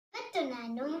ಇವತ್ತು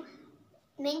ನಾನು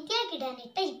ಮೆಂತ್ಯ ಗಿಡ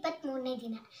ನೆಟ್ಟ 23ನೇ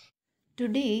ದಿನ.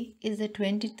 Today is the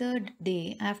 23rd day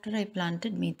after I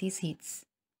planted methi seeds.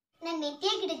 ನಾನು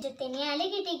ಮೆಂತ್ಯ ಗಿಡದ ಜೊತೆನೆ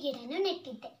ಆಲೂಗೆಡ್ಡೆ ಗಿಡನೂ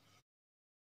ನೆಟ್ಟಿದ್ದೆ.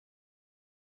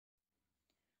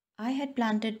 I had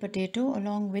planted potato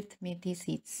along with methi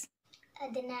seeds.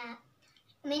 ಅದನ್ನ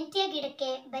ಮೆಂತ್ಯ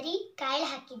ಗಿಡಕ್ಕೆ ಬರೀ ಕಾಳು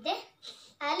ಹಾಕಿದ್ದೆ.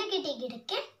 ಆಲೂಗೆಡ್ಡೆ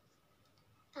ಗಿಡಕ್ಕೆ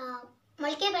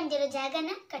ಮೊಳಕೆ ಬಂದಿರೋ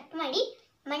ಜಾಗನ ಕಟ್ ಮಾಡಿ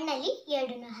ಮಣ್ಣಲ್ಲಿ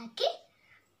ಎರಡನ್ನೂ ಹಾಕಿ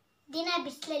ದಿನ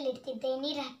ಬಿಸಿಲಲ್ಲಿ ಇಡ್ತಿದ್ದೆ,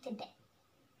 ನೀರು ಹಾಕ್ತಿದ್ದೆ.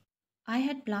 I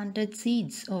had planted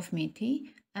seeds of methi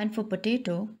and for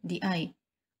potato the eye.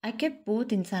 I kept both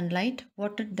in sunlight,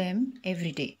 watered them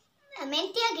every day.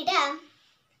 ಮೆಂತ್ಯ ಗಿಡ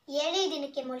 7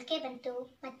 ದಿನಕ್ಕೆ ಮೊಳಕೆ ಬಂತು,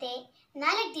 ಮತ್ತೆ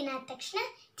 4 ದಿನ ಆದ ತಕ್ಷಣ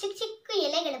ಚಿಕ್ಕ ಚಿಕ್ಕ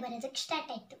ಎಲೆಗಳು ಬರೋದಕ್ಕೆ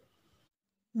ಸ್ಟಾರ್ಟ್ ಆಯಿತು.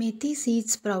 Methi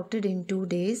seeds sprouted in 2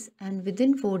 days and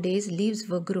within 4 days leaves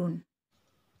were grown.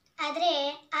 ಆದರೆ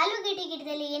ಆಲೂಗೆಡ್ಡೆ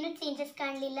ಗಿಡದಲ್ಲಿ ಏನೂ ಚೇಂಜಸ್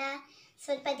ಕಾಣಲಿಲ್ಲ.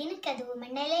 ಸ್ವಲ್ಪ ದಿನಕ್ಕೆ ಅದು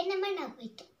ಮಣ್ಣಲ್ಲೇ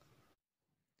ಮಣ್ಣಾಗೋಯಿತು.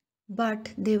 But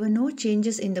there were no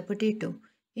changes in the potato.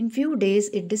 In few days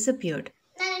it disappeared.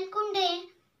 ನಾನು ಅಂದ್ಕೊಂಡೆ,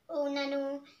 ನಾನು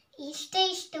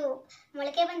ಇಷ್ಟು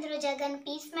ಮೊಳಕೆ ಬಂದಿರೋ ಜಾಗನ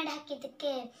ಪೀಸ್ ಮಾಡಿ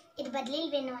ಹಾಕಿದ್ದಕ್ಕೆ ಇದು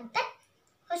ಬದಲಿಲ್ವೇನೋ ಅಂತ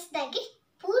ಹೊಸದಾಗಿ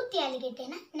ಪೂರ್ತಿ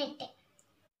ಆಲೂಗೆಡ್ಡೆನ ನೆಟ್ಟೆ.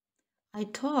 I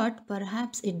thought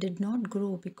perhaps it did not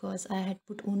grow because I had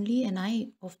put only an eye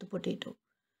of the potato.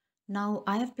 Now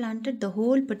I have planted the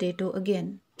whole potato again.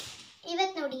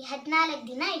 ಇವತ್ತು ನೋಡಿ 14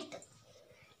 ದಿನ ಆಯಿತು.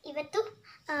 ಇವತ್ತು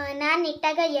ನಾನು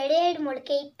ನೆಟ್ಟಾಗ 2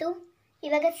 ಮೊಳಕೆ ಇತ್ತು,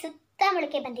 ಇವಾಗ ಸುತ್ತ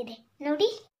ಮೊಳಕೆ ಬಂದಿದೆ ನೋಡಿ.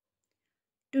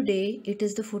 Today it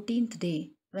is the 14th day.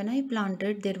 When I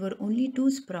planted there were only 2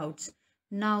 sprouts.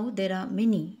 Now there are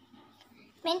many.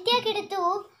 ಮೆಂತ್ಯ ಗಿಡದ್ದು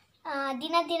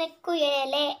ದಿನಕ್ಕೂ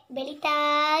ಎಲೆ ಬೆಳೀತಾ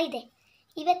ಇದೆ.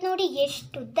 ಇವತ್ತು ನೋಡಿ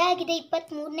ಎಷ್ಟು ಉದ್ದ ಆಗಿದೆ.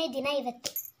 23ನೇ ದಿನ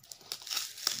ಇವತ್ತು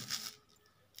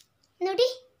ನೋಡಿ.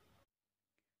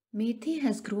 Methi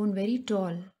has grown very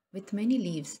tall with many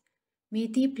leaves.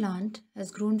 Methi plant has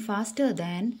grown faster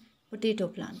than potato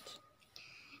plant.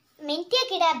 ಮೆಂತ್ಯ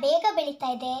ಗಿಡ ಬೇಗ ಬೆಳೀತಾ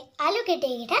ಇದೆ,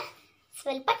 ಆಲೂಗೆಡ್ಡೆ ಗಿಡ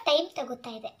ಸ್ವಲ್ಪ ಟೈಮ್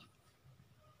ತಗೋತಾ ಇದೆ.